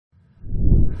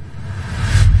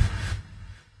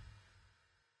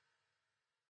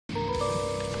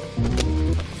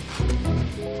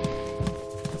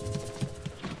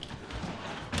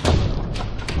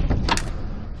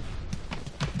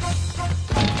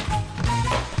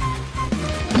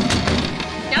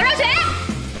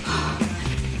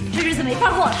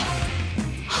过来。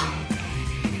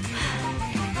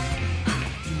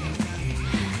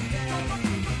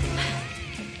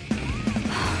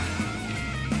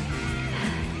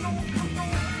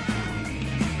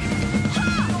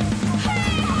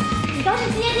你倒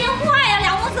是接电话呀，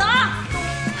梁木泽！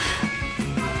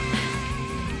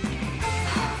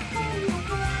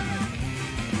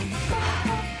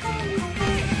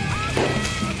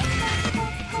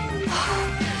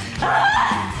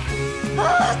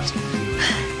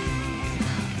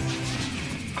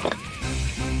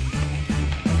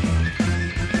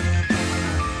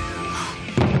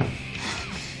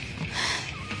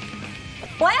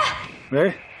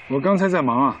喂，我刚才在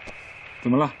忙啊，怎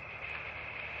么了？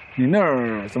你那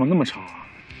儿怎么那么吵啊？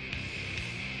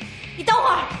你等会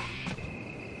儿。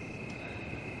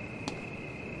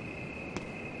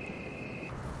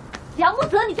梁木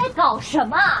泽，你在搞什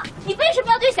么？你为什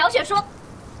么要对小雪说？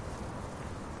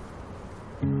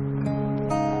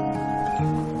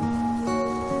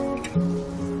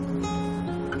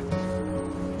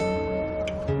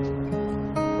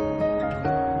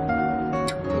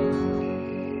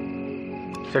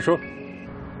小叔，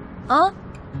啊？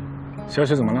小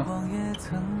雪怎么了？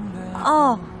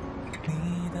哦，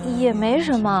也没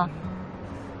什么，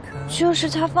就是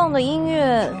他放的音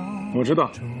乐。我知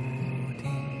道，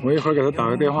我一会儿给他打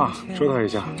个电话，说他一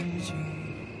下。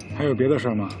还有别的事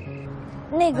吗？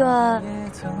那个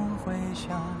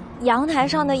阳台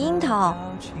上的樱桃，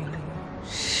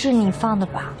是你放的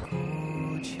吧？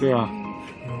对啊，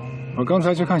我刚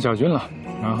才去看小军了，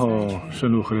然后顺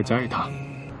路回了家一趟。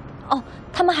哦，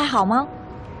他们还好吗？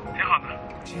挺好的，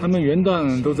他们元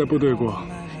旦都在部队过。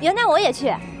元旦我也去。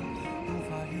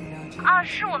啊，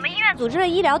是我们医院组织了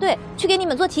医疗队去给你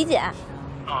们做体检。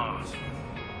啊，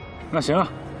那行啊，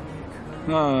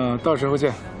那到时候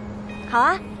见。好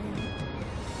啊。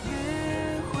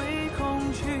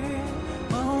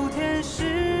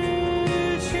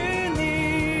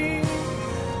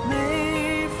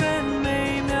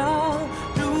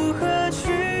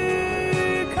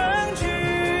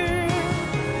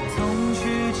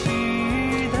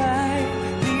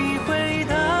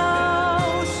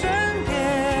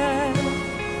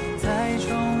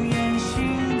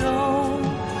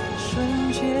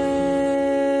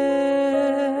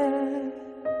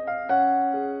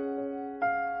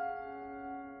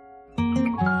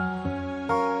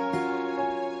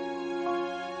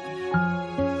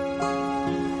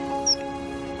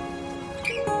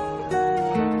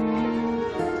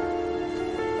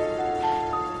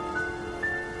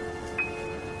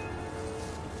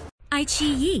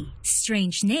iQIYI,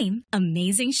 strange name,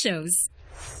 amazing shows.